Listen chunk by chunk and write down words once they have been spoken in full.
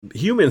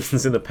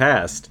humans in the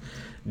past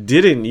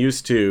didn't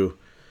used to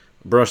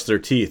brush their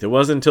teeth. It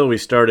wasn't until we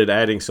started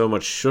adding so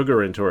much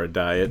sugar into our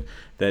diet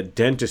that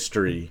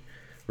dentistry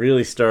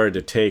really started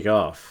to take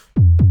off.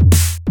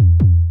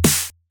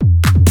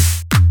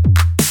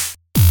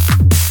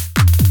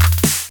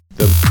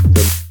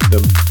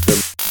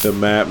 The the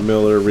Matt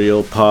Miller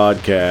Real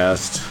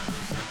Podcast.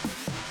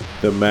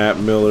 The Matt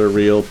Miller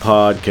Real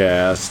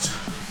Podcast.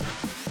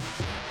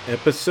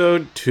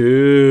 Episode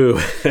 2.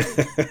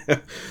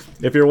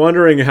 If you're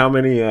wondering how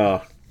many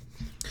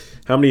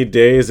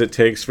days it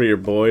takes for your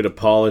boy to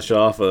polish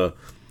off a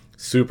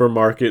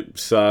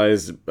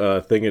supermarket-sized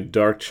thing of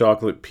dark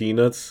chocolate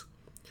peanuts,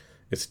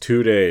 it's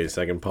 2 days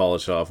I can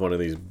polish off one of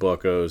these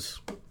buckos.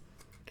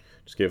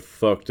 Just get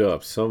fucked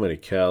up. So many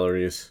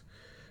calories.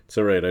 It's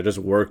alright. I just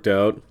worked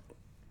out.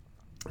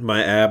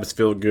 My abs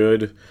feel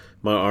good.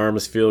 My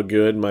arms feel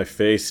good. My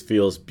face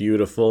feels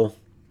beautiful.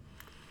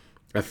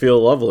 I feel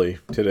lovely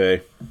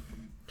today.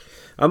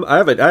 I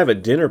have a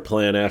dinner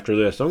plan after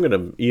this. I'm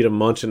gonna eat a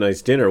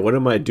nice dinner. What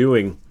am I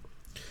doing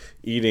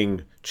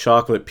eating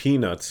chocolate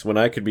peanuts when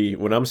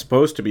I'm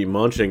supposed to be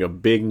munching a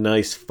big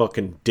nice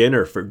fucking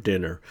dinner for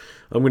dinner?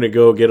 I'm gonna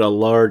go get a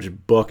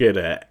large bucket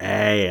of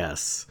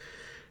ass.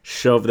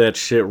 Shove that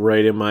shit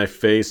right in my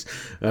face.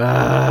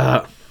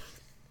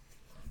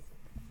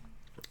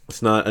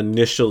 It's not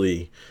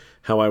initially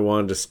how I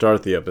wanted to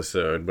start the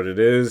episode, but it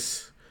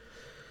is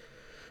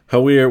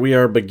how we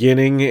are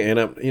beginning, and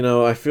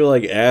I feel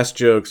like ass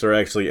jokes are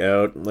actually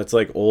out. That's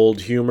like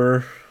old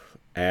humor.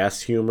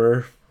 Ass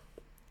humor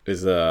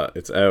is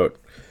it's out.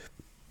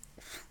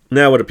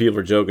 Now what are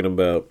people joking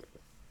about?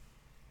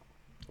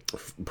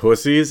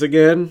 Pussies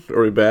again?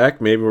 Are we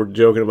back? Maybe we're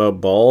joking about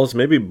balls.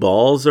 Maybe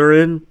balls are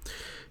in.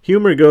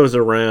 Humor goes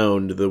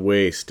around the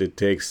waist. It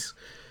takes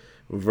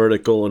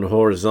vertical and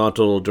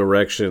horizontal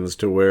directions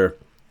to where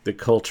the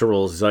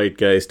cultural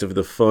zeitgeist of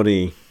the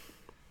funny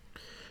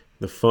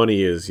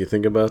is. You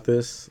think about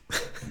this?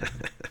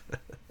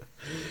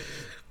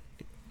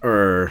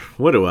 Or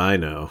what do I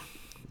know?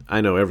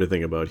 I know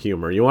everything about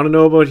humor. You want to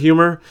know about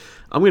humor?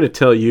 I'm going to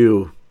tell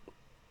you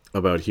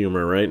about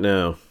humor right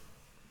now.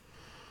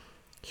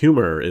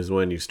 Humor is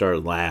when you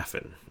start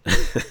laughing.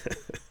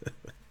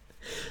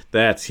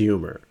 That's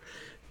humor.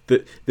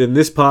 In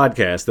this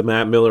podcast, the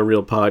Matt Miller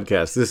Real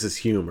Podcast, this is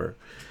humor.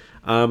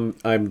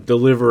 I'm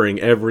delivering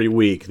every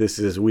week. This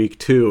is week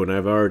 2, and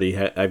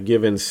I've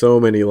given so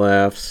many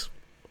laughs.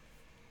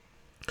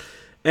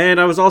 And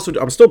I'm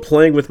still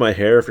playing with my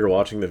hair. If you're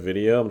watching the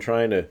video,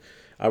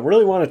 I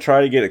really want to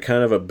try to get a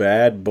kind of a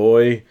bad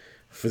boy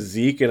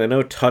physique. And I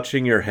know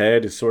touching your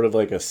head is sort of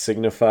like a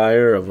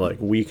signifier of like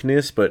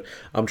weakness, but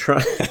I'm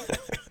trying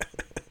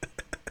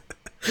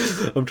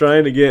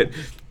to get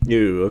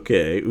you.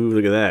 Okay. Ooh,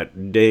 look at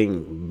that.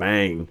 Ding,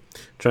 bang.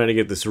 Trying to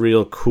get this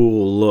real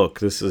cool look.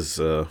 This is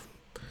the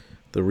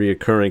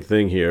reoccurring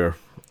thing here.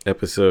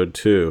 Episode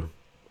 2.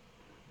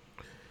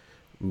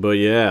 But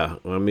yeah,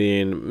 I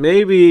mean,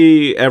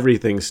 maybe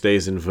everything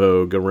stays in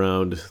vogue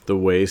around the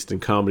waist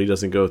and comedy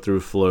doesn't go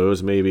through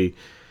flows. Maybe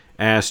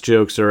ass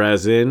jokes are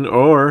as in,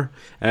 or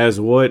as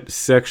what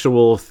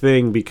sexual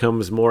thing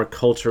becomes more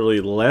culturally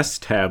less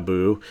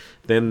taboo,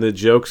 then the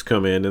jokes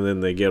come in and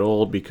then they get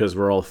old because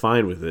we're all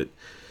fine with it.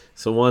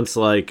 So once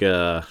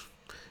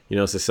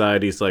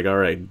society's like, all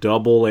right,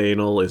 double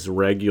anal is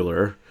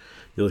regular,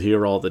 you'll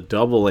hear all the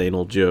double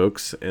anal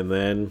jokes and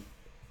then,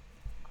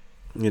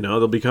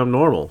 they'll become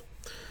normal.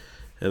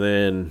 And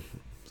then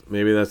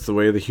maybe that's the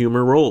way the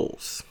humor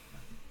rolls.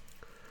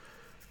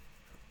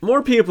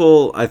 More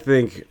people, I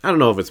don't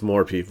know if it's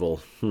more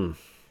people.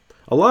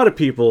 A lot of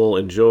people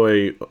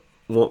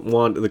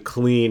want the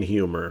clean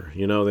humor.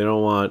 They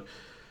don't want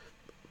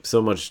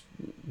so much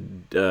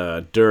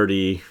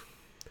dirty,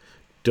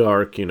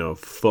 dark,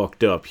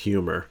 fucked up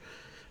humor.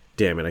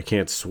 Damn it, I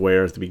can't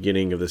swear at the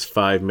beginning of this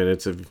 5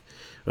 minutes of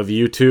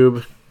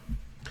YouTube.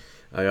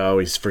 I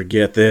always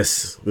forget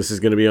this. This is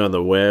going to be on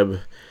the web.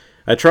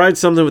 I tried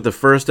something with the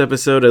first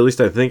episode, at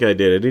least I think I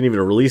did. I didn't even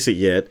release it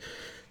yet.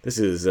 This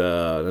is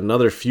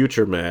another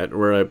future Matt,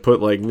 where I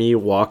put like me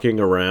walking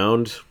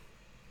around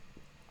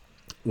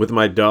with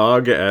my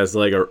dog as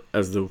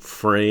the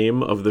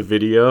frame of the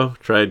video.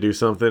 Try to do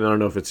something. I don't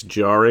know if it's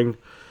jarring.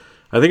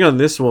 I think on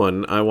this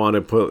one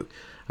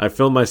I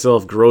filmed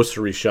myself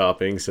grocery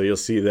shopping, so you'll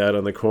see that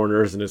on the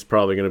corners, and it's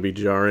probably going to be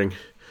jarring.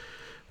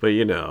 But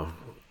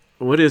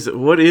what is a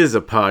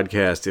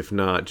podcast if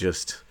not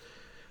just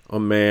a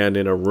man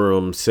in a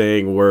room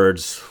saying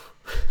words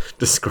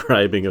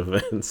describing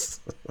events?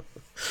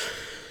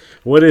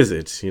 What is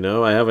it?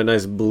 I have a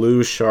nice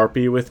blue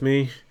Sharpie with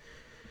me.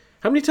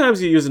 How many times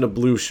are you using a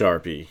blue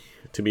Sharpie,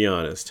 to be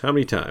honest? How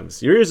many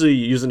times? You're usually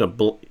using a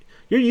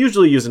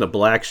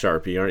black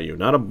Sharpie, aren't you?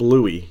 Not a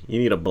bluey. You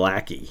need a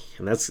blackie.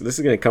 And this is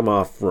going to come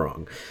off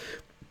wrong.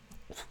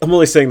 I'm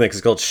only saying that because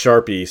it's called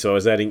Sharpie, so I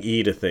was adding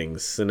E to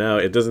things. So now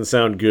it doesn't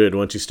sound good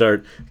once you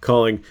start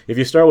calling... If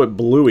you start with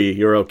bluey,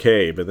 you're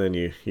okay, but then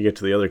you get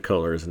to the other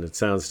colors, and it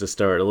sounds to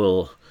start a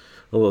little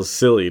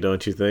silly,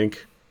 don't you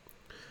think?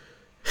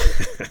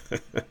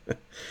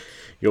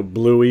 You go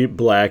Bluey,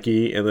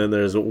 Blackie, and then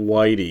there's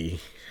Whitey.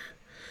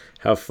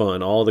 Have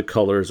fun. All the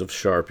colors of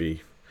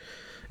Sharpie.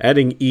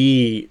 Adding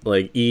E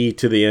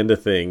to the end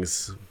of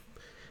things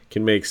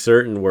can make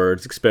certain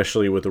words,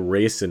 especially with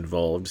race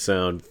involved,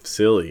 sound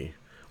silly.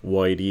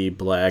 Whitey,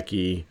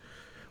 Blackie,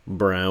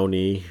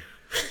 Brownie.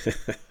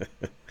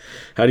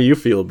 How do you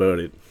feel about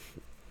it?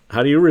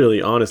 How do you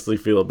really honestly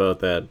feel about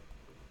that?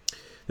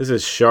 This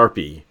is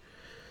Sharpie.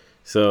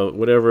 So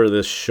whatever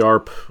the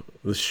sharp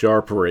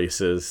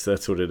race is,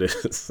 that's what it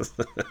is.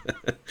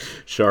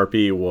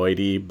 Sharpie,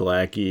 Whitey,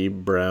 Blackie,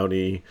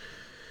 Brownie,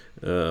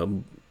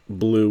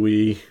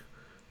 Bluey.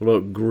 What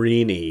about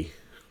Greenie?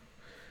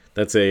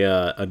 That's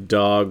a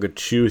dog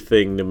chew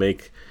thing to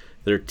make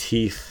their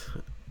teeth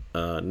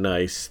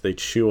nice. They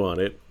chew on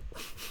it.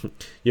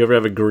 You ever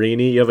have a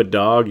Greenie? You have a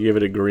dog, you give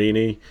it a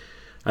Greenie.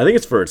 I think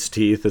it's for its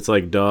teeth. It's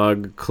like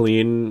dog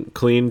clean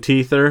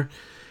teether.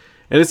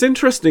 And it's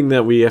interesting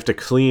that we have to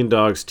clean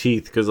dogs'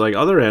 teeth because like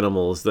other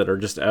animals that are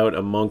just out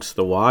amongst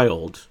the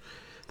wild,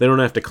 they don't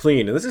have to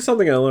clean. And this is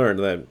something I learned,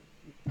 that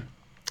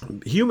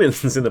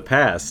humans in the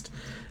past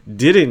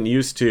didn't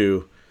used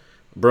to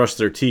brush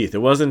their teeth. It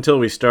wasn't until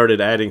we started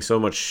adding so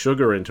much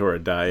sugar into our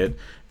diet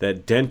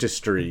that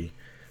dentistry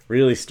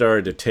really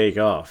started to take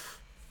off.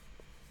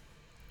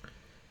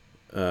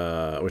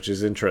 Which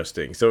is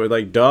interesting. So,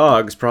 like,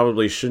 dogs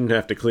probably shouldn't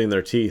have to clean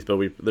their teeth, but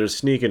they're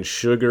sneaking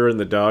sugar in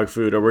the dog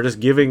food, or we're just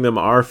giving them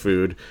our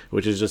food,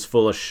 which is just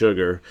full of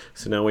sugar.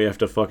 So now we have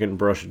to fucking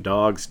brush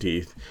dogs'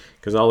 teeth,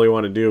 because all we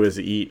want to do is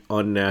eat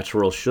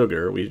unnatural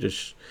sugar.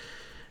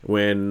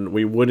 When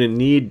we wouldn't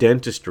need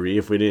dentistry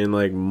if we didn't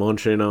like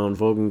munching on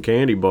fucking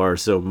candy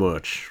bars so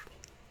much.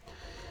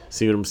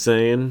 See what I'm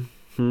saying?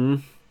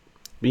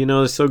 You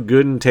know, it's so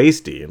good and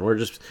tasty, and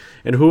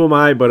who am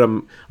I but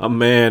a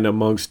man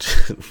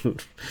amongst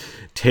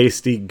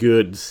tasty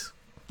goods?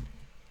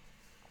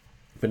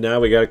 But now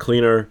we gotta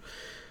clean our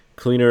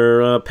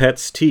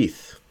pets'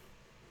 teeth.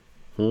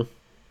 Actually,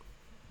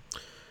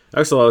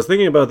 I was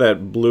thinking about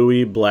that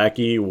Bluey,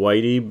 Blackie,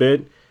 Whitey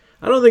bit.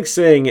 I don't think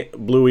saying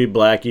Bluey,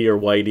 Blackie, or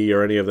Whitey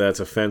or any of that's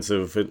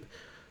offensive.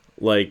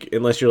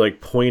 Unless you're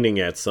like pointing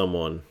at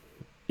someone,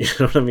 you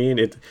know what I mean?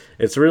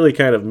 It's really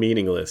kind of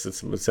meaningless. It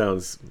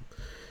sounds.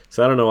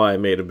 So I don't know why I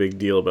made a big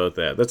deal about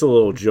that. That's a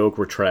little joke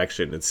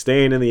retraction. It's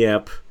staying in the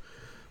app,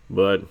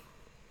 but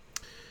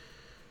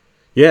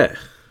yeah,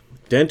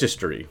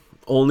 dentistry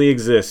only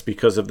exists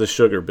because of the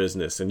sugar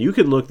business, and you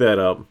can look that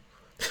up.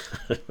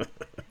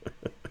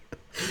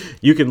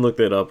 You can look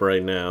that up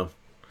right now.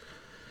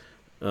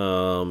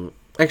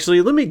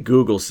 Actually, let me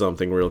Google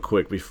something real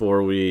quick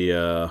before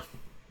I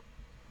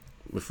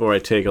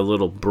take a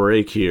little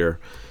break here.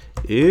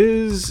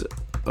 Is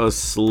a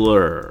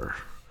slur?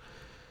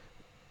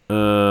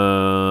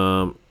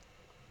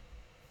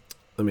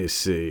 Let me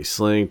see.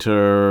 Slang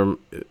term.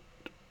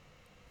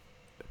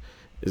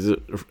 Is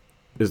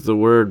the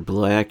word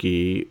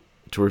blackie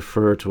to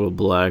refer to a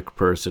black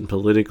person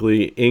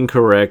politically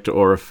incorrect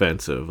or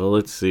offensive? Well,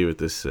 let's see what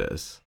this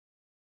says.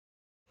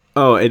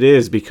 Oh, it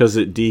is because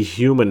it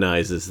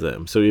dehumanizes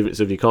them. So if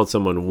you called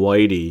someone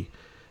whitey,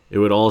 it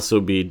would also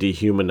be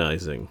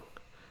dehumanizing.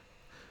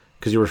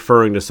 Because you're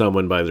referring to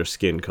someone by their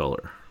skin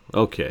color.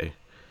 Okay.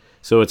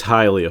 So it's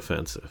highly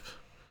offensive.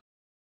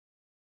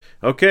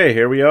 Okay,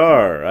 here we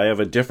are. I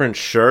have a different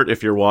shirt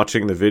if you're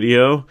watching the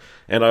video.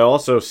 And I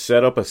also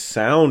set up a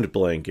sound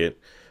blanket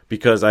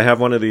because I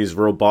have one of these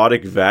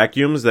robotic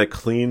vacuums that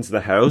cleans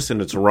the house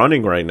and it's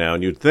running right now.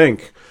 And you'd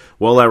think,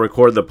 while I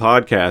record the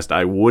podcast,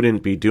 I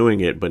wouldn't be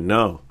doing it, but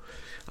no.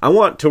 I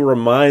want to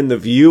remind the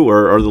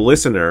viewer or the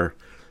listener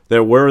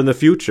that we're in the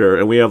future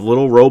and we have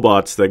little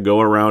robots that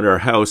go around our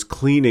house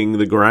cleaning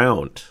the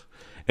ground.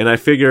 And I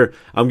figure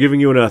I'm giving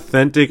you an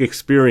authentic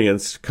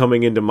experience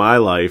coming into my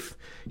life,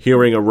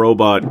 hearing a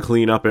robot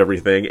clean up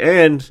everything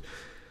and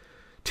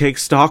take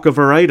stock of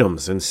our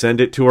items and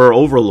send it to our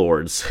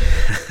overlords.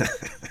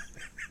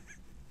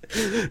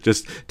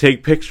 Just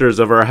take pictures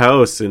of our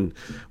house and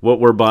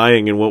what we're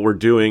buying and what we're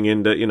doing,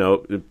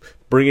 and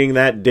bringing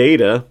that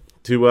data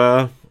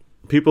to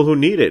people who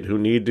need it, who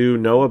need to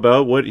know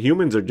about what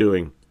humans are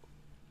doing.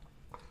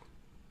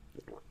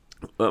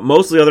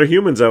 Mostly other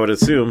humans, I would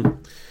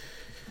assume.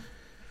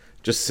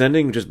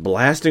 Just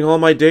blasting all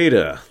my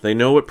data. They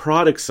know what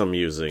products I'm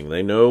using.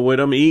 They know what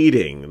I'm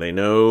eating. They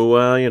know,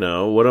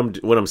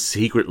 what I'm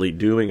secretly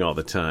doing all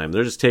the time.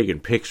 They're just taking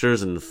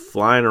pictures and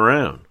flying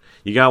around.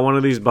 You got one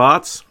of these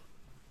bots?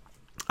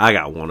 I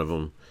got one of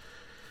them.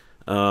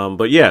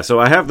 But yeah, so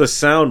I have the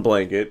sound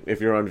blanket.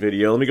 If you're on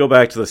video, let me go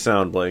back to the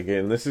sound blanket,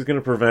 and this is going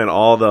to prevent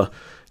all the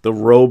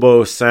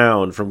robo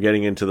sound from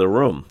getting into the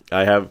room.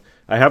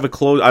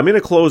 I'm in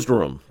a closed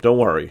room. Don't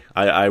worry.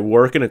 I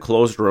work in a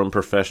closed room,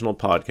 professional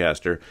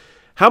podcaster.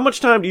 How much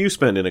time do you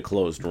spend in a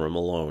closed room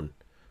alone?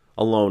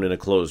 Alone in a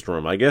closed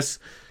room. I guess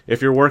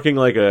if you're working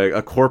like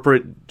a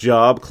corporate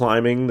job,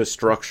 climbing the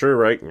structure,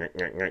 right?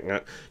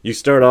 You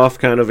start off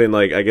kind of in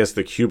like, I guess,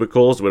 the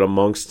cubicles with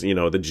amongst, the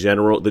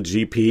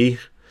GP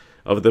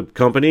of the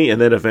company, and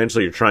then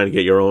eventually you're trying to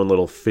get your own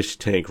little fish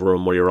tank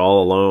room where you're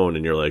all alone,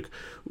 and you're like,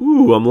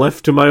 ooh, I'm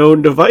left to my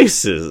own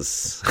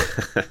devices.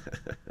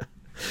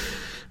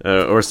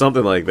 Or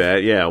something like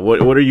that. Yeah,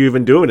 what are you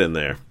even doing in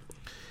there?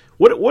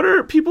 What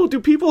are people, do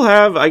people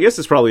have, I guess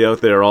it's probably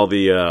out there, all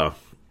the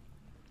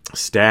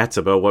stats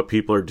about what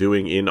people are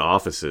doing in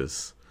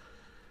offices.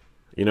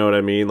 You know what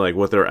I mean? Like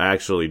what they're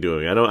actually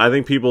doing. I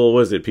think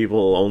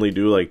people only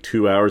do like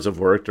 2 hours of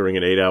work during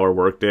an 8-hour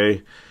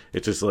workday.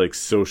 It's just like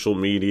social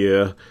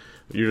media.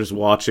 You're just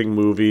watching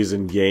movies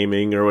and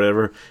gaming or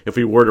whatever. If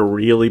we were to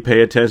really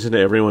pay attention to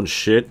everyone's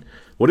shit,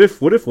 what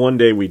if one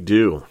day we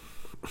do?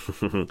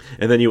 And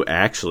then you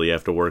actually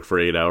have to work for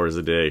 8 hours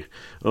a day.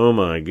 Oh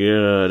my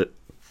god.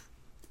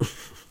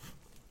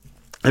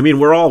 I mean,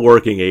 we're all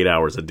working 8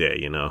 hours a day,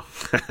 you know.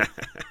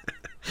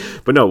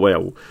 But no,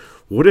 wait.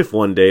 What if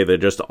one day they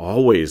just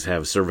always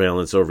have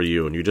surveillance over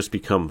you and you just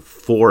become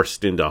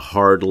forced into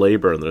hard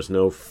labor and there's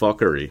no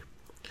fuckery?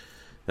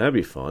 That'd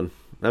be fun.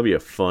 That'd be a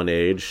fun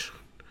age.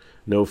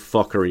 No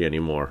fuckery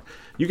anymore.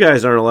 You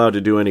guys aren't allowed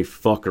to do any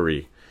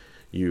fuckery,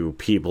 you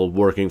people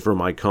working for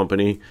my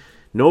company.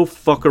 No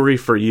fuckery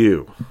for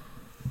you.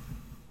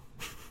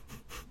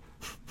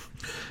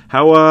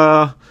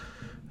 How,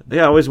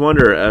 yeah, I always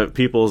wonder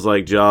people's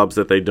like jobs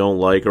that they don't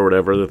like or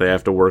whatever, that they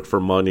have to work for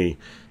money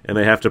and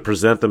they have to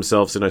present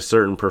themselves in a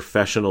certain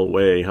professional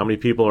way. How many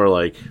people are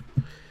like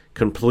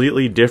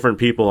completely different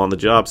people on the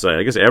job site?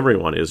 I guess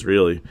everyone is,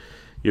 really.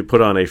 You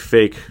put on a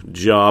fake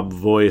job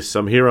voice.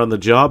 I'm here on the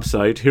job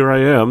site. Here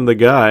I am, the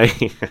guy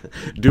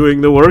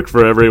doing the work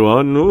for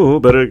everyone. Ooh,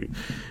 better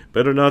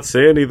not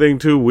say anything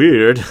too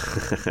weird.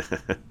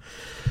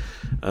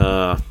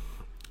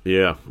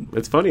 Yeah,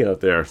 it's funny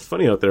out there. It's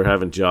funny out there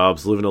having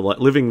jobs,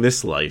 living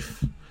this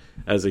life.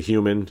 As a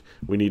human,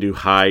 we need to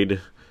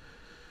hide.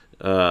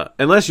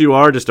 Unless you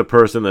are just a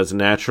person that's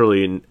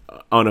naturally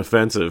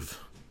unoffensive,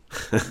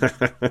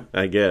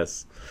 I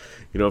guess.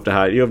 You don't have to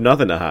hide. You have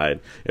nothing to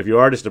hide. If you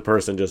are just a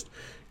person, just,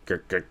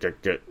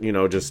 you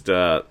know, just,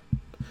 I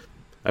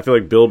feel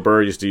like Bill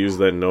Burr used to use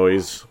that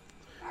noise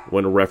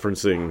when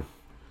referencing,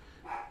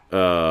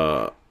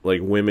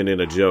 like women in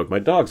a joke. My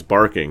dog's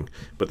barking,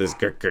 but this,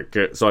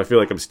 so I feel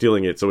like I'm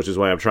stealing it, so which is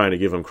why I'm trying to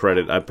give him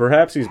credit.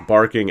 Perhaps he's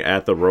barking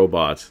at the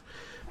robot,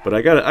 but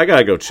I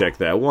gotta go check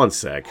that. One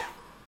sec.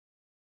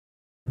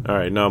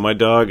 Alright, no, my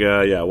dog,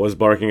 was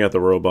barking at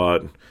the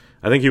robot.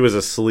 I think he was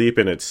asleep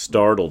and it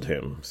startled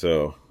him,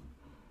 so.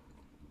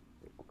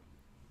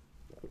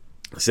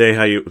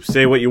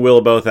 Say what you will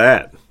about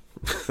that.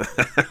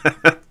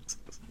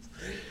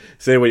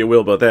 Say what you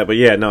will about that. But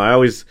yeah, no, I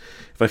always,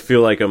 if I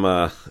feel like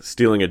I'm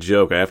stealing a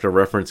joke, I have to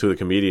reference who the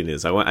comedian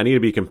is. I need to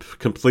be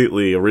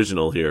completely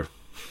original here.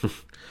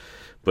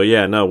 But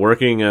yeah, no,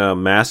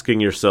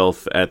 masking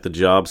yourself at the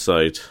job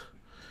site,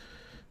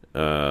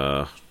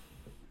 you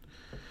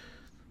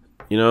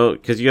know,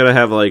 because you gotta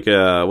have, like,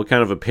 what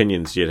kind of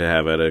opinions do you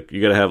have at it?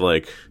 You gotta have,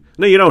 like,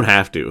 no, you don't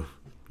have to.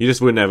 You just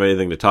wouldn't have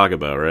anything to talk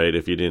about, right?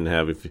 If you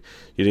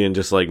didn't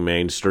just like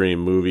mainstream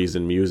movies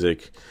and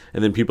music,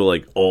 and then people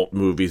like alt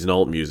movies and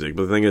alt music.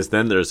 But the thing is,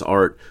 then there's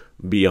art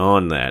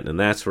beyond that, and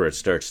that's where it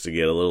starts to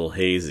get a little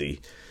hazy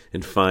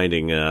in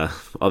finding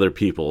other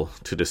people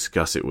to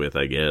discuss it with,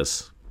 I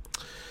guess.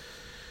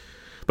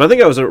 But I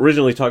think I was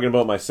originally talking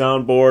about my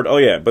soundboard. Oh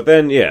yeah, but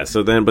then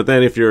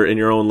if you're in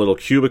your own little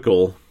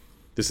cubicle,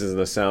 this isn't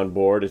a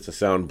soundboard, it's a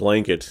sound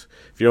blanket.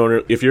 If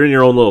you're in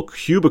your own little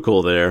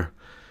cubicle there,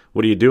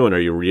 what are you doing? Are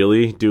you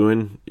really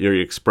you're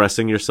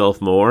expressing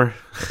yourself more?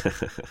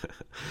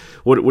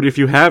 What if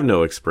you have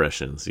no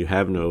expressions? You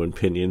have no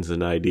opinions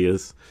and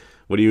ideas?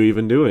 What are you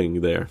even doing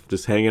there?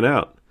 Just hanging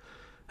out,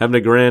 having a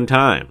grand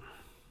time.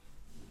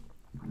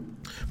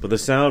 But the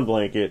sound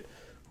blanket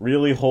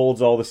really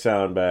holds all the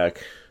sound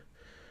back,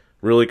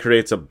 really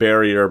creates a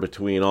barrier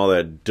between all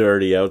that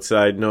dirty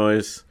outside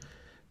noise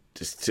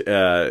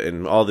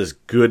and all this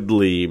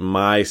goodly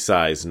my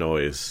size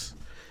noise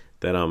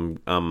that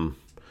I'm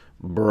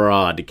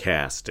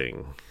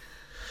broadcasting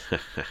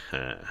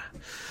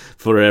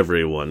for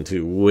everyone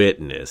to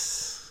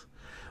witness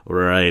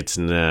right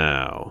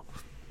now.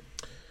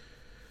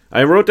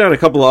 I wrote down a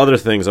couple of other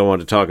things I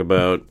wanted to talk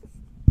about.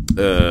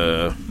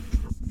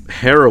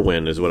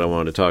 Heroin is what I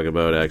wanted to talk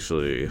about,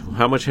 actually.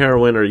 How much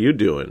heroin are you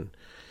doing?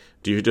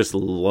 Do you just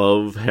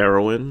love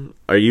heroin?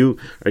 Are you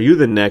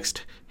the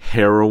next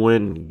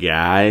heroin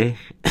guy?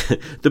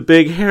 The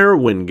big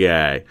heroin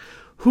guy.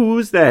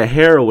 Who's that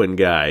heroin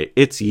guy?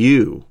 It's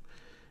you.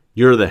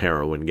 You're the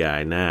heroin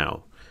guy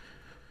now.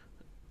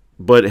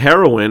 But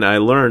heroin, I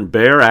learned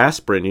Bayer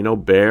aspirin. You know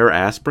Bayer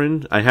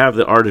aspirin? I have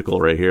the article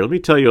right here. Let me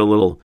tell you a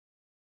little.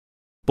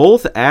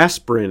 Both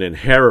aspirin and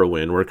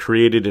heroin were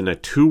created in a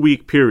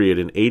 2-week period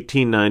in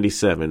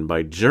 1897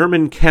 by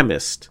German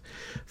chemist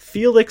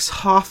Felix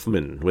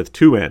Hoffmann, with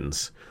 2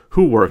 N's,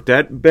 who worked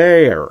at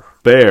Bayer.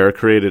 Bayer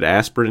created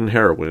aspirin and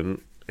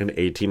heroin in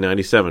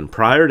 1897.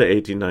 Prior to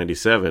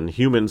 1897,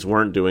 humans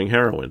weren't doing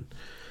heroin.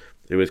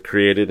 It was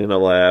created in a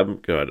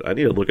lab. God, I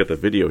need to look at the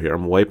video here.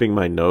 I'm wiping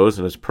my nose,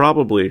 and it's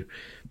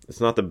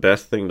not the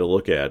best thing to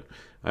look at.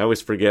 I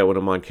always forget when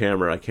I'm on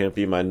camera. I can't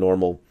be my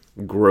normal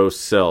gross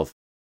self.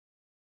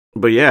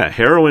 But yeah,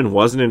 heroin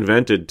wasn't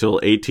invented till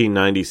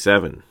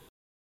 1897.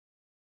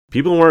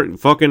 People weren't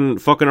fucking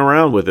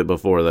around with it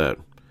before that.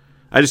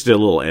 I just did a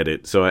little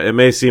edit, so it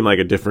may seem like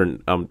a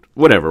different,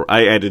 whatever.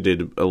 I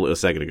edited a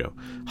second ago.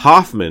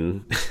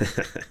 Hoffman,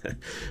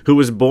 who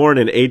was born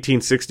in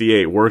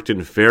 1868, worked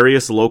in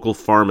various local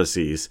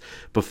pharmacies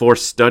before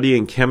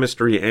studying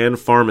chemistry and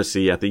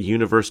pharmacy at the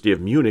University of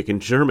Munich in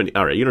Germany.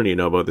 All right, you don't even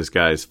know about this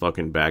guy's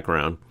fucking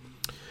background.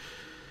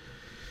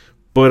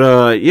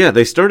 But, yeah,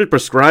 they started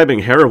prescribing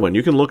heroin.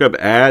 You can look up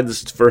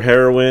ads for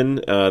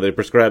heroin. They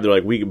prescribe, they're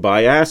like, we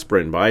buy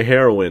aspirin, buy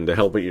heroin to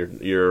help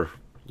with your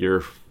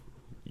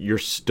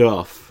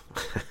stuff.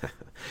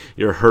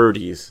 Your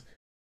herdies.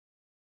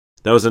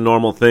 That was a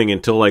normal thing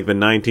until like the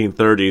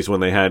 1930s when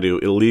they had to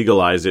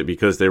illegalize it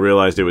because they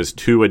realized it was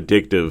too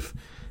addictive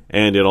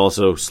and it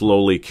also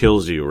slowly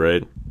kills you,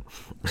 right?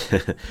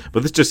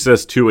 But this just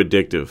says too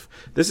addictive.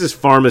 This is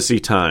Pharmacy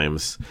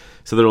Times.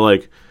 So they're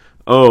like,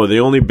 oh, the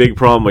only big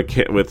problem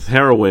with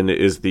heroin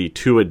is the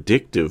too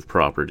addictive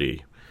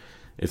property.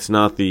 It's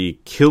not the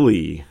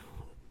killy.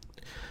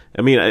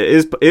 I mean,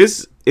 is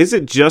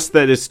it just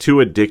that it's too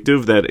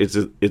addictive that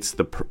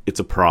it's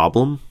a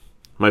problem?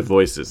 My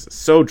voice is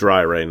so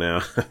dry right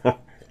now.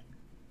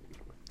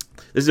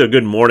 This is a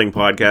good morning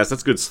podcast.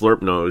 That's good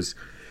slurp nose.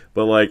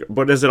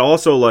 But is it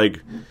also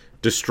like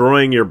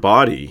destroying your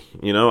body?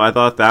 You know, I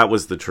thought that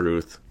was the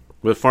truth.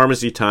 But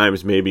Pharmacy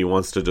Times maybe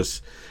wants to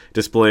just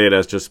display it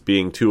as just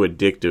being too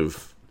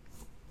addictive.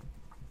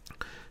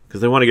 Because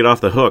they want to get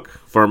off the hook.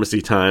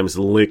 Pharmacy Times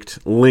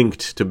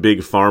linked to Big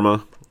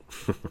Pharma.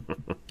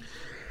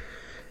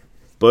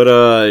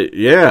 But,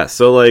 yeah,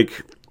 so,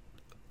 like,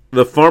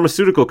 the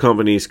pharmaceutical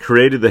companies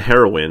created the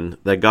heroin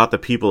that got the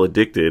people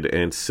addicted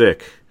and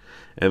sick.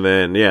 And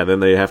then, yeah, then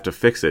they have to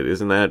fix it.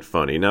 Isn't that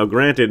funny? Now,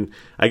 granted,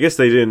 I guess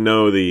they didn't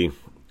know the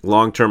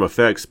long-term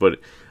effects, but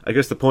I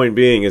guess the point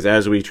being is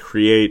as we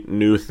create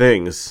new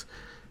things,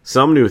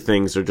 some new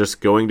things are just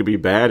going to be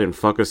bad and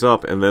fuck us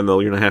up, and then they're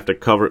going to have to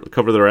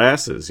cover their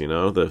asses, you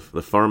know, the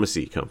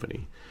pharmacy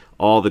company.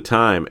 All the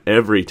time,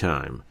 every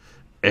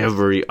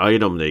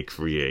item they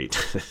create.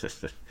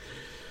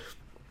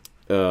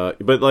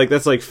 But like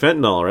that's like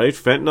fentanyl, right?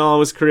 Fentanyl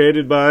was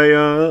created by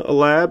a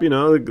lab, you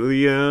know,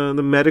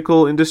 the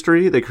medical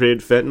industry. They created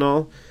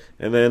fentanyl,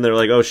 and then they're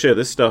like, oh shit,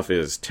 this stuff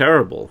is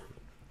terrible,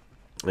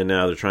 and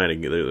now they're trying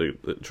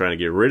to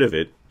get rid of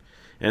it.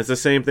 And it's the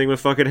same thing with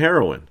fucking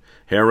heroin.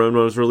 Heroin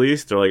was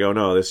released. They're like, oh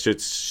no, this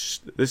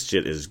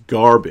shit is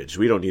garbage.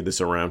 We don't need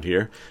this around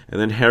here. And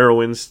then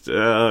heroin's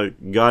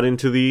got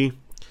into the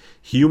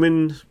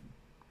human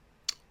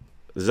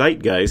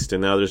zeitgeist,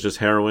 and now there's just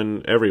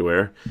heroin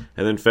everywhere.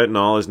 And then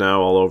fentanyl is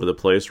now all over the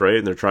place, right?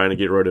 And they're trying to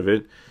get rid of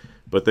it,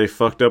 but they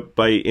fucked up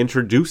by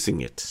introducing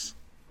it.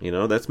 You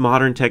know, that's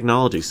modern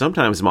technology.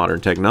 Sometimes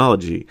modern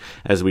technology,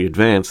 as we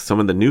advance,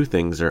 some of the new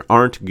things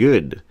aren't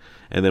good.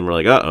 And then we're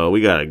like, uh-oh,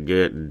 we gotta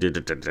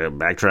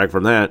backtrack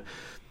from that.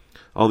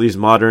 All these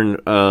modern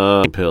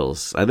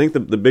pills. I think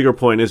the bigger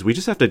point is we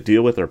just have to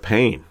deal with our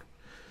pain.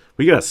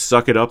 We gotta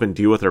suck it up and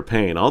deal with our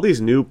pain. All these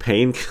new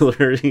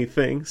painkiller-y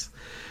things.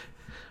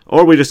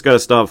 Or we just gotta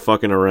stop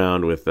fucking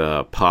around with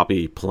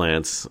poppy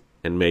plants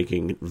and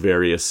making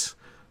various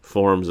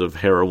forms of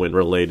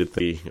heroin-related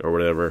thing or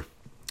whatever.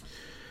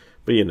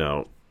 But you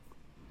know.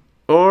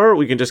 Or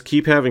we can just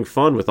keep having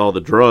fun with all the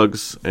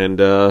drugs and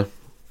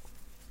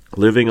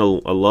living a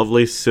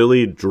lovely,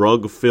 silly,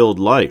 drug-filled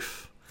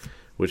life,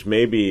 which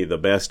may be the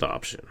best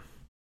option.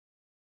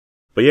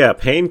 But yeah,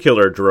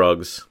 painkiller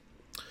drugs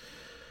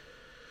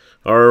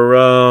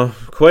are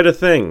quite a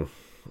thing.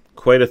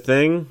 Quite a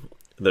thing.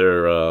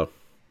 They're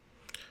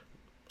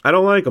I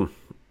don't like them,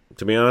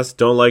 to be honest.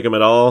 Don't like them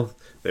at all.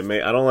 They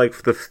make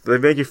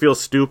you feel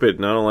stupid,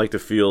 and I don't like to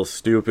feel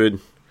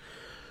stupid.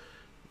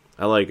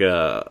 I like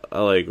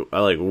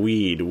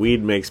weed.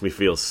 Weed makes me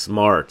feel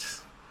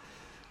smart.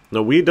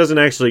 No, weed doesn't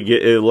actually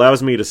it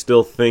allows me to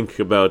still think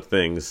about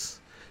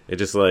things. It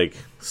just like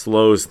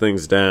slows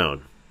things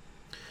down.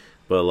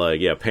 But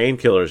like, yeah,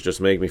 painkillers just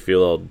make me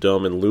feel all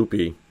dumb and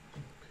loopy,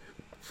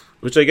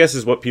 which I guess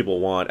is what people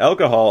want.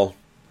 Alcohol,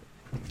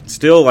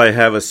 still I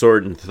have a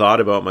certain thought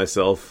about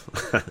myself,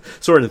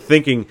 certain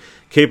thinking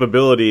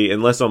capability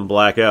unless I'm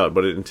blackout.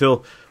 But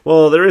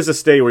there is a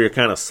state where you're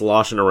kind of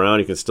sloshing around.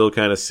 You can still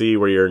kind of see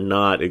where you're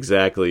not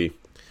exactly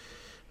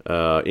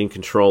in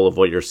control of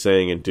what you're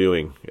saying and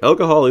doing.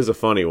 Alcohol is a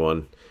funny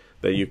one,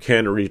 that you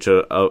can reach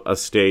a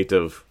state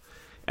of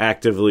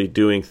actively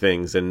doing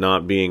things and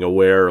not being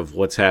aware of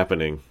what's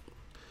happening.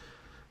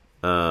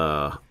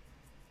 I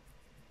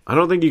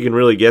don't think you can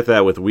really get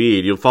that with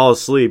weed. You'll fall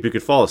asleep. You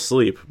could fall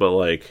asleep, but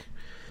like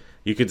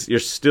you're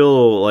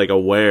still like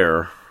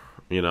aware,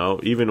 you know,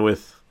 even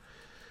with,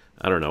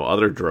 I don't know,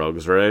 other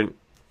drugs, right?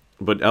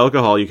 But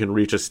alcohol, you can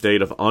reach a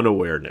state of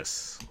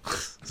unawareness.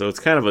 So it's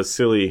kind of a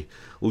silly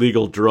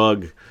legal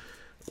drug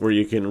where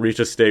you can reach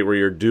a state where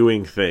you're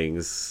doing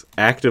things,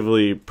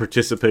 actively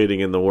participating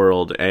in the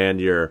world,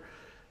 and you're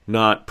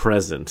not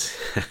present.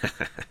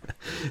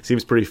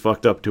 Seems pretty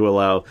fucked up to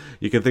allow.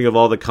 You can think of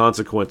all the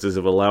consequences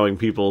of allowing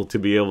people to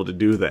be able to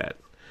do that.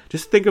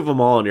 Just think of them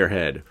all in your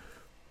head.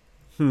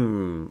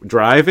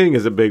 Driving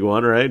is a big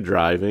one, right?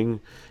 Driving.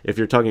 If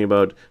you're talking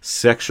about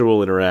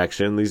sexual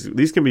interaction,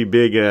 these can be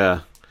big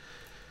errors.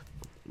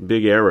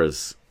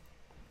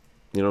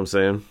 You know what I'm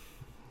saying?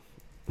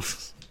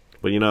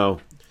 But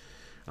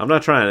I'm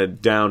not trying to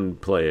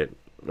downplay it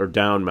or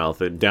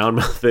downmouth it.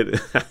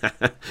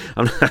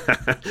 I'm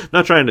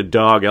not trying to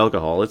dog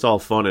alcohol. It's all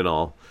fun and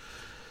all.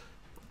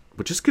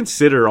 But just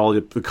consider all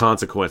the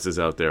consequences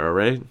out there, all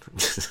right?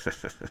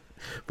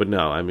 But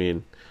no, I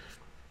mean,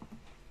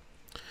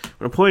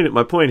 my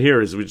point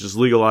here is we just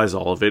legalize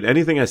all of it.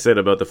 Anything I said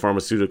about the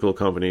pharmaceutical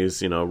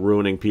companies,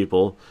 ruining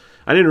people,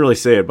 I didn't really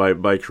say it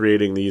by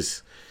creating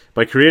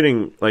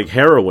like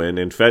heroin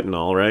and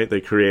fentanyl, right?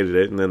 They created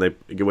it and then they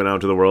went out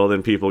into the world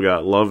and people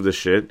loved the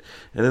shit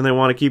and then they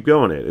want to keep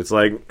going it. It's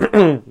like,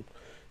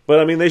 but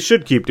I mean, they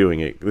should keep doing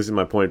it. This is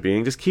my point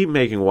being, just keep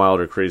making wild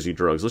or crazy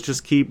drugs. Let's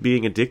just keep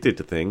being addicted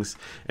to things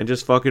and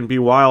just fucking be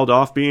wild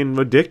off being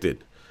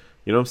addicted.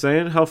 You know what I'm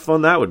saying? How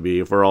fun that would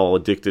be if we're all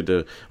addicted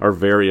to our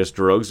various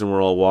drugs and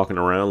we're all walking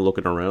around,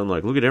 looking around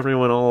like, look at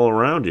everyone all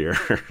around here.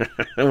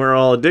 And we're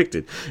all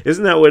addicted.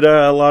 Isn't that what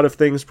a lot of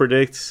things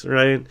predict,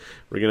 right?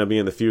 We're going to be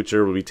in the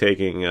future, we'll be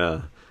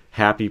taking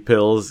happy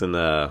pills and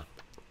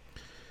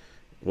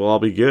we'll all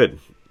be good.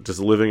 Just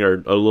living our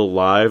little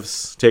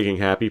lives, taking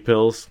happy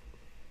pills.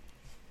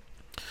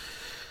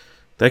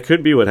 That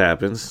could be what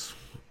happens.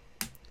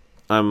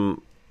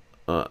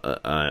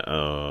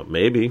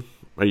 Maybe.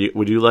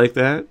 Would you like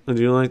that? Would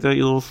you like that,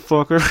 you little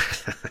fucker?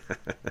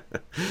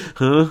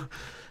 Huh?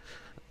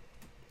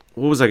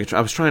 What was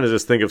I was trying to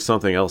just think of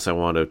something else I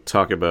want to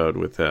talk about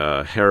with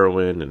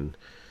heroin and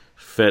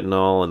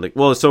fentanyl and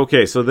it's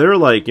okay. So they're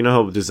like,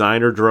 how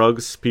designer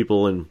drugs,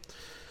 people in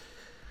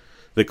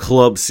the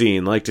club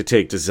scene like to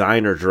take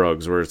designer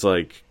drugs where it's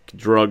like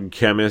drug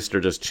chemists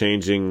are just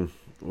changing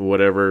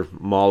whatever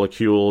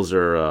molecules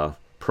or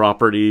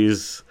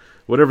properties,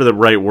 whatever the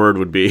right word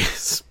would be,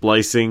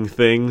 splicing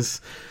things.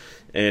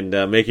 And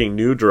making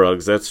new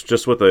drugs. That's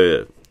just what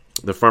the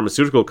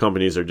pharmaceutical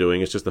companies are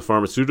doing. It's just the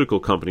pharmaceutical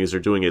companies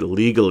are doing it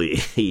legally.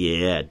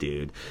 Yeah,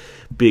 dude.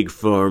 Big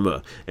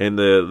pharma. And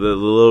the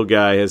little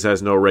guy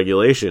has no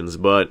regulations.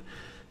 But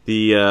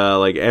the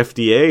like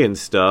FDA and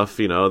stuff,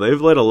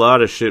 they've let a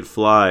lot of shit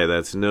fly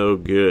that's no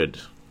good.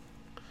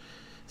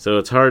 So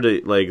it's hard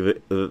to, like,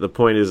 the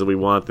point is that we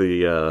want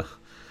the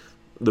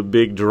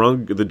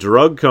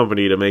drug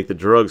company to make the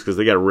drugs because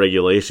they got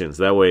regulations.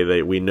 That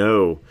way we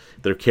know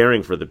they're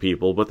caring for the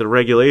people. But the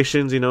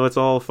regulations, it's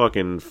all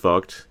fucking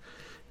fucked.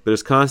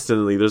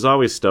 There's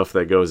always stuff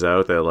that goes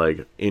out that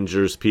like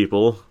injures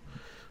people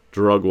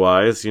drug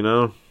wise,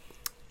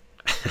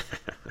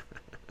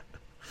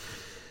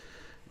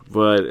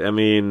 But I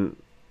mean,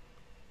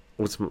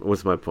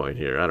 what's my point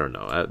here? I don't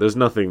know. There's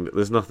nothing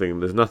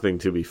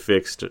to be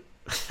fixed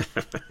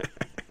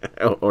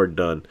or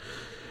done.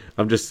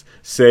 I'm just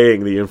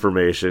saying the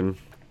information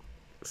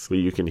so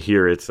you can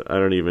hear it.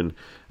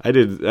 I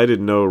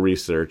did no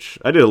research.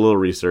 I did a little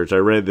research. I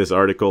read this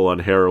article on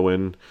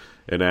heroin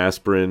and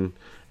aspirin,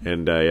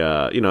 and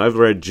I've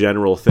read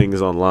general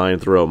things online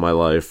throughout my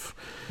life,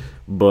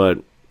 but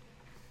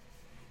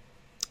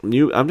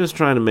I'm just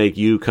trying to make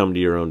you come to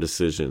your own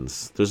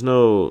decisions. There's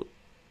no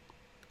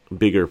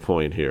bigger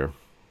point here.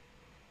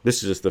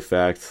 This is just the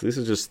facts. This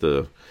is just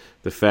the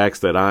facts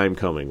that I'm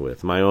coming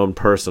with, my own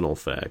personal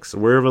facts.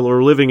 We're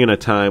living in a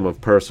time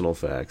of personal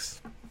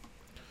facts.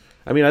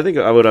 I mean, I think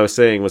what I was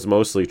saying was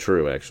mostly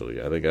true,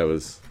 actually. I think I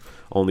was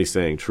only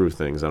saying true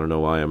things. I don't know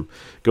why I'm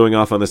going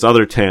off on this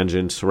other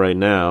tangent right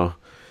now.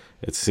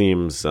 It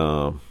seems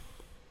like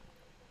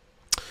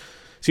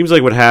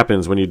what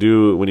happens when you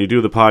do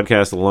the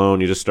podcast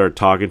alone. You just start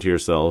talking to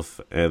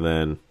yourself, and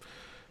then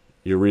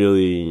you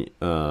really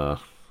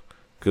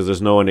because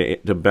there's no one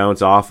to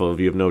bounce off of.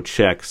 You have no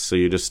checks, so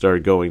you just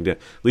start going down.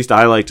 At least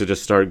I like to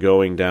just start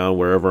going down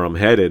wherever I'm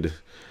headed,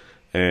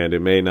 and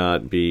it may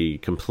not be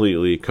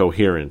completely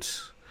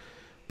coherent.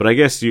 But I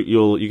guess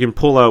you can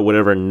pull out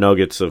whatever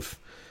nuggets of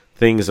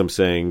things I'm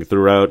saying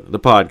throughout the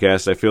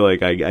podcast. I feel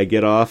like I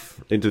get off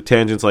into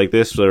tangents like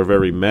this that are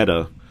very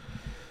meta,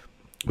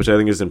 which I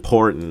think is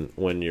important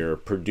when you're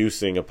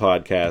producing a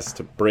podcast,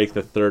 to break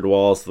the third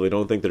wall so they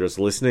don't think they're just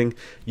listening.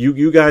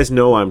 You guys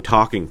know I'm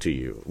talking to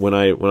you when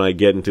I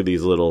get into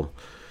these little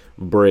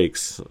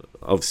breaks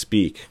of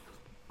speak.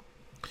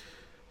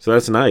 So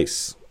that's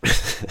nice.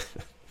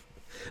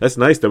 That's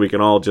nice that we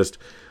can all just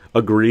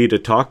agree to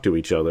talk to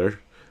each other,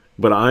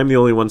 but I'm the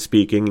only one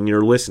speaking and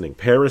you're listening.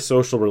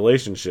 Parasocial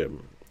relationship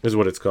is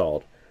what it's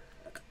called.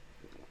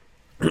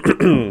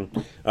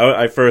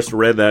 I first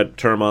read that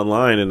term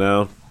online and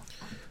now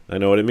I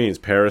know what it means.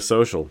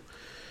 Parasocial.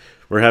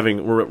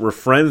 We're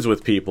friends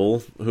with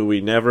people who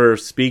we never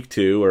speak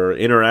to or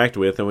interact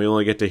with, and we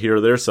only get to hear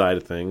their side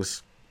of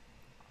things,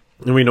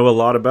 and we know a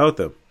lot about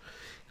them.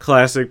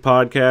 Classic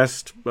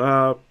podcast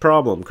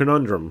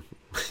conundrum.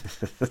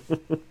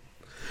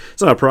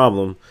 It's not a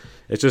problem.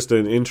 It's just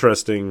an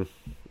interesting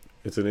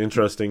It's an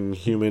interesting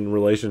human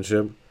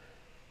relationship.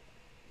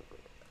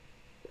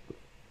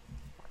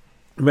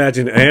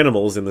 Imagine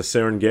animals in the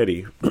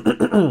Serengeti.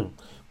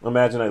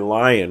 Imagine a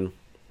lion.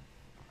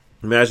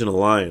 Imagine a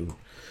lion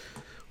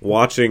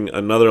watching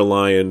another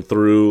lion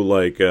through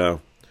like a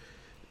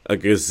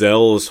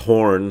gazelle's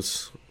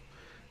horns,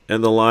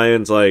 and the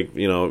lion's like,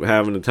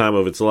 having the time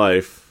of its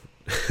life,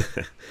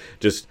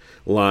 just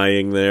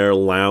lying there,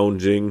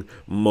 lounging,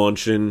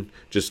 munching,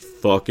 just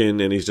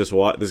fucking, and he's just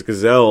this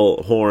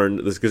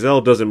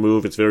gazelle doesn't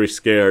move, it's very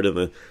scared,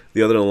 and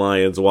the other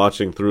lion's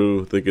watching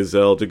through the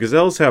gazelle. Do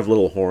gazelles have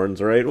little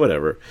horns, right?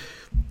 Whatever.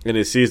 And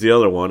he sees the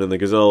other one, and the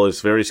gazelle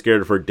is very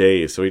scared for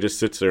days, so he just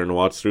sits there and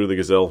watches through the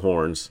gazelle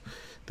horns.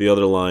 The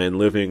other lion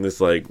living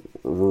this, like,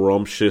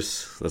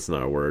 rumptious, that's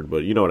not a word,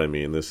 but you know what I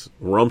mean, this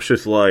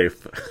rumptious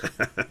life.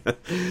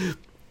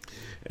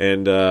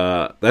 And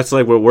that's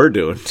like what we're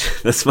doing.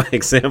 That's my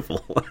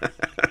example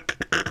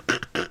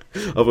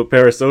of a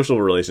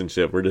parasocial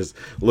relationship. We're just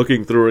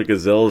looking through a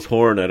gazelle's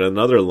horn at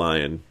another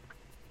lion.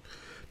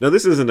 Now,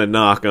 this isn't a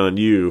knock on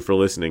you for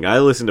listening. I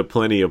listen to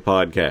plenty of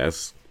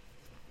podcasts.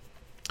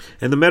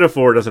 And the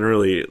metaphor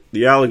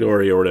the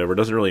allegory or whatever,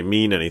 doesn't really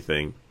mean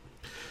anything.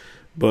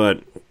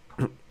 But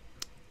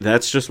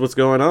that's just what's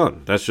going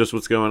on. That's just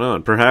what's going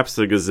on. Perhaps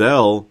the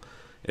gazelle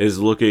is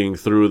looking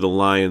through the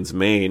lion's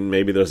mane.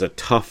 Maybe there's a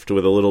tuft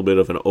with a little bit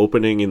of an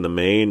opening in the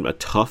mane, a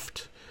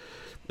tuft.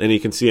 And he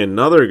can see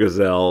another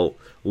gazelle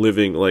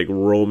living, like,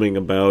 roaming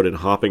about and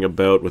hopping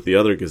about with the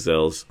other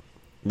gazelles,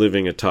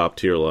 living a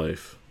top-tier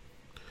life.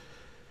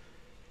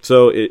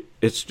 So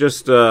it's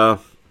just... we're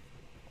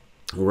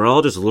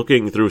all just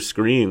looking through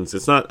screens.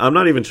 Because I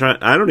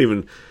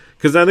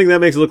think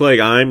that makes it look like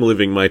I'm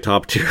living my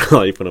top tier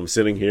life when I'm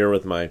sitting here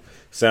with my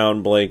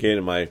sound blanket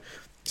and my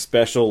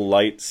special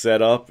light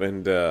setup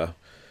and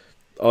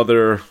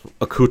other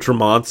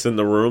accoutrements in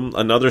the room.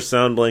 Another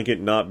sound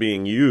blanket not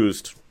being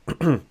used.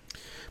 But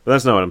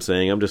that's not what I'm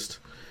saying. I'm just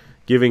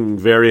giving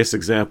various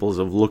examples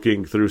of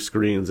looking through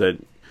screens at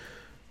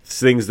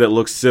things that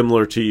look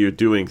similar to you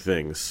doing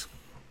things.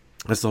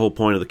 That's the whole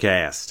point of the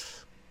cast.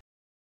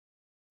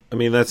 I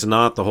mean, that's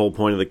not the whole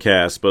point of the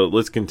cast, but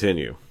let's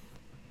continue.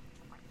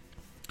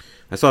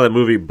 I saw that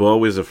movie,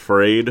 Beau is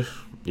Afraid.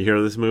 You hear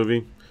of this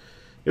movie?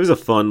 It was a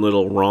fun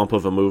little romp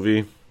of a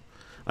movie.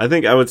 I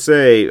think I would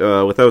say,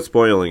 without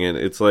spoiling it,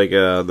 it's like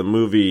the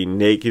movie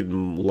Naked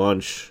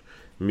Lunch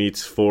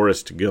meets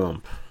Forrest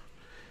Gump.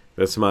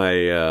 That's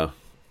my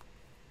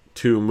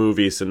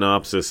 2-movie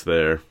synopsis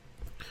there.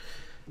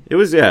 It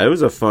was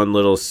a fun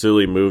little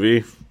silly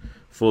movie,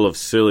 full of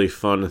silly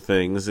fun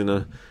things, and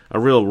a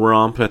real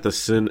romp at the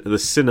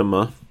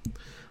cinema.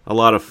 A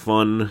lot of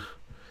fun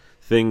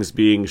things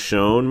being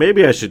shown.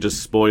 Maybe I should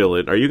just spoil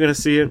it. Are you going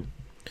to see it?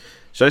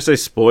 Should I say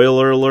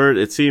spoiler alert?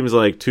 It seems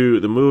like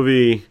the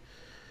movie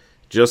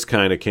just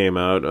kind of came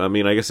out. I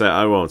mean, I guess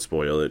I won't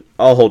spoil it.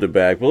 I'll hold it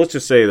back. But let's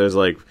just say there's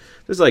like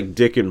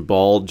dick and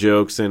ball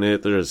jokes in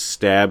it. There's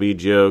stabby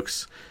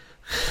jokes.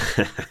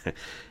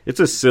 It's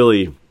a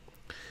silly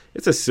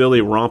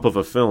romp of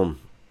a film.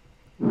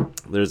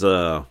 There's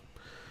a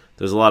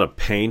lot of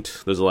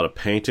paint. There's a lot of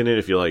paint in it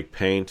if you like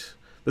paint.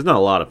 There's not a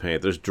lot of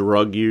paint. There's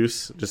drug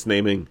use, just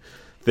naming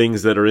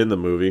things that are in the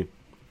movie.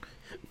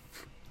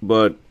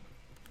 But,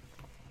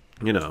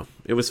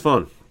 it was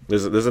fun.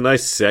 There's a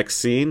nice sex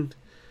scene.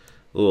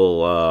 A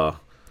little,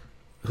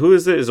 who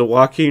is it? Is it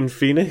Joaquin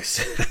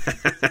Phoenix?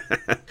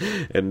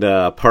 And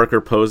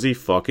Parker Posey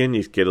fucking.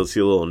 You get to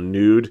see a little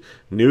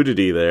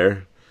nudity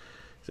there.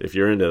 If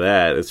you're into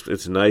that,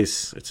 it's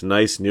nice. It's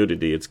nice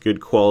nudity. It's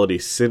good quality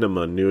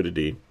cinema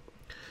nudity.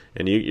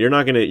 And you're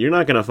not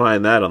gonna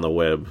find that on the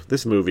web.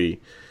 This movie,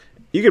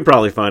 you could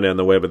probably find it on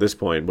the web at this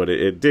point, but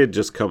it did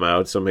just come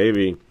out, so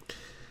maybe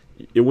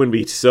it wouldn't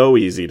be so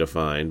easy to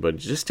find. But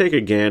just take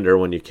a gander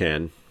when you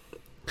can.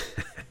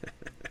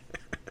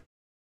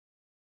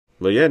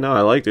 But yeah, no,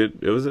 I liked it.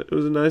 It was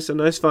a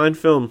nice fine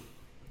film.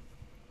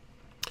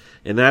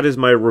 And that is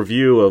my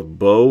review of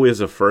Beau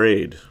is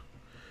Afraid.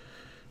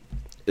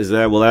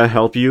 Will that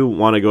help you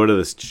want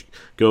to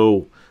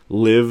go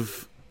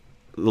live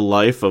the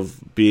life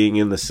of being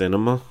in the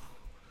cinema?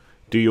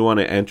 Do you want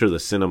to enter the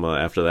cinema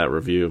after that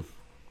review?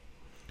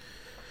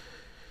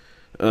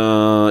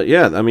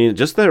 Yeah, I mean,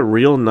 just that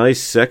real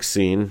nice sex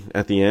scene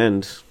at the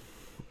end.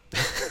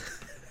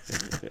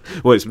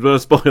 Wait, no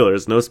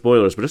spoilers,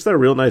 but just that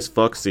real nice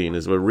fuck scene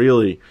is what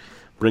really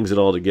brings it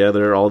all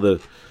together. All the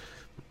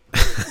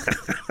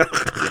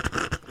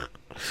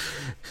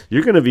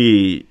you're gonna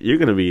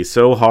be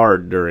so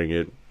hard during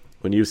it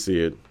when you see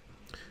it.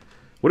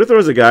 What if there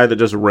was a guy that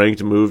just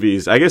ranked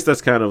movies? I guess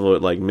that's kind of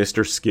what like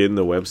Mr. Skin,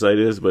 the website,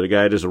 is, but a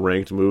guy just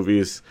ranked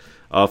movies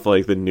off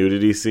like the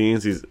nudity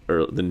scenes,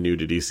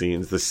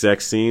 the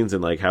sex scenes,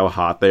 and like how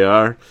hot they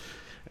are,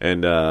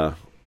 and that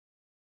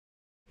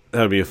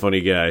would be a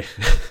funny guy.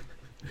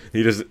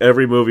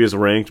 Every movie is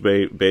ranked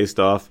based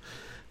off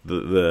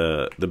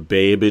the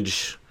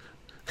babeage,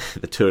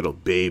 the total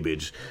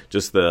babeage,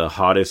 just the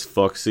hottest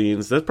fuck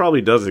scenes. That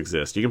probably does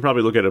exist. You can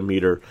probably look at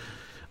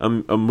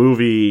a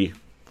movie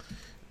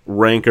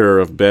ranker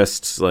of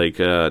best, like,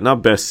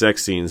 not best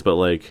sex scenes, but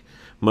like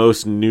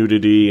most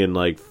nudity and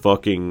like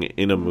fucking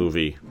in a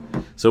movie.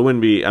 So it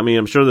wouldn't be, I mean,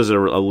 I'm sure there's a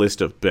list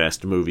of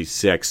best movie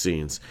sex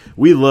scenes.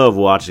 We love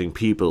watching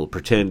people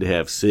pretend to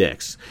have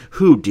sex.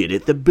 Who did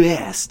it the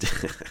best?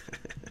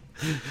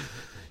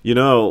 You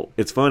know,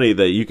 it's funny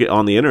that you could,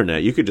 on the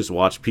internet, you could just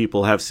watch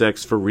people have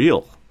sex for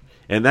real.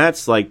 And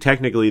that's like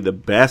technically the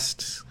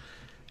best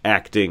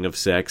acting of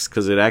sex,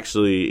 because it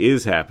actually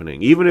is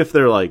happening. Even if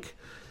they're like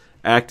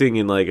acting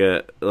in like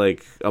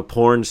a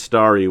porn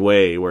starry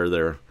way where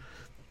they're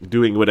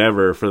doing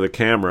whatever for the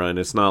camera and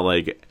it's not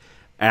like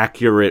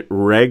accurate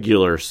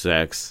regular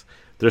sex,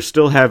 they're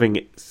still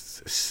having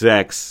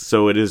sex,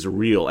 so it is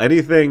real.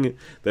 Anything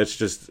that's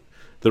just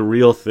the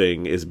real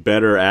thing is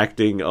better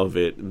acting of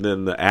it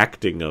than the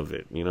acting of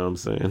it. You know what I'm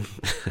saying?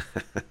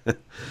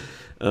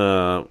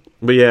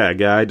 But yeah, a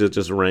guy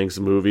just ranks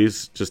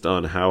movies just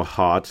on how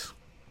hot.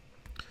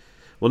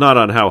 Well, not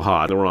on how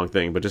hot, the wrong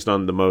thing, but just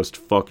on the most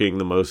fucking,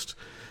 the most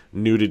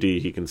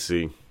nudity he can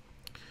see.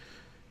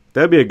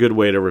 That'd be a good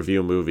way to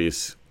review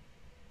movies.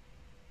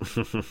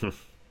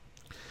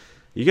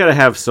 You gotta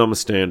have some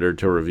standard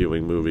to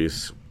reviewing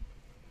movies.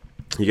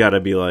 You gotta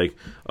be like,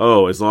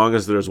 oh, as long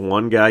as there's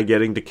one guy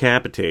getting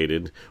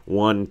decapitated,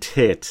 one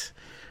tit,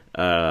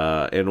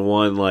 and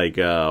one like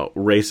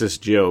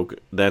racist joke,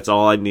 that's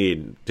all I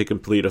need to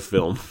complete a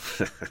film.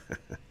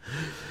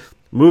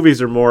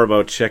 Movies are more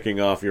about checking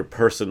off your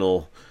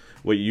personal,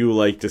 what you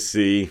like to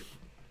see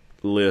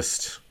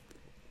list.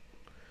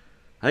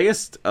 I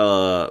guess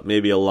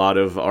maybe a lot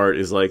of art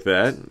is like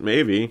that.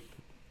 Maybe,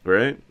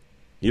 right?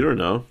 You don't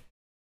know.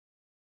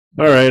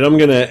 All right, I'm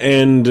gonna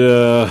end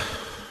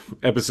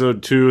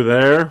episode 2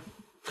 there,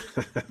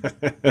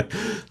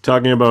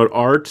 talking about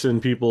art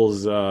and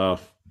people's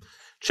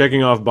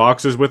checking off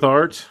boxes with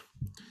art.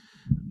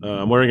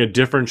 I'm wearing a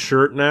different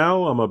shirt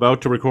now. I'm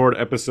about to record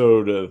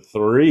episode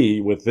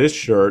 3 with this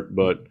shirt,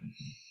 but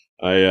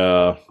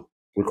I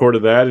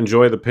recorded that.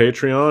 Enjoy the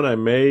Patreon. I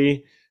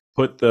may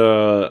put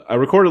I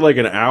recorded like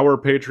an hour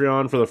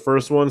Patreon for the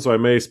first one, so I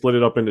may split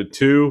it up into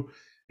 2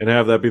 and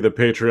have that be the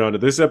Patreon of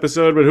this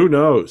episode, but who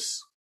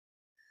knows?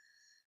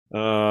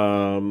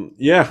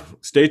 Yeah,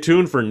 stay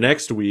tuned for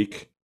next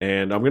week,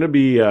 and I'm gonna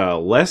be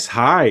less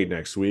high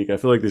next week. I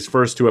feel like these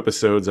first 2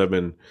 episodes I've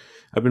been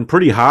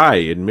pretty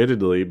high,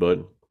 admittedly,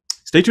 but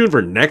stay tuned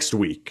for next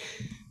week.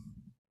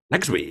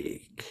 Next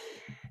week.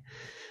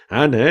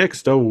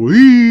 Next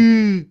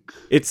week.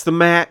 It's the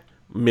Matt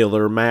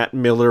Miller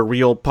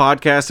Real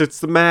Podcast. It's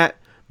the Matt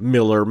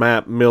Miller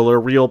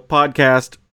Real Podcast.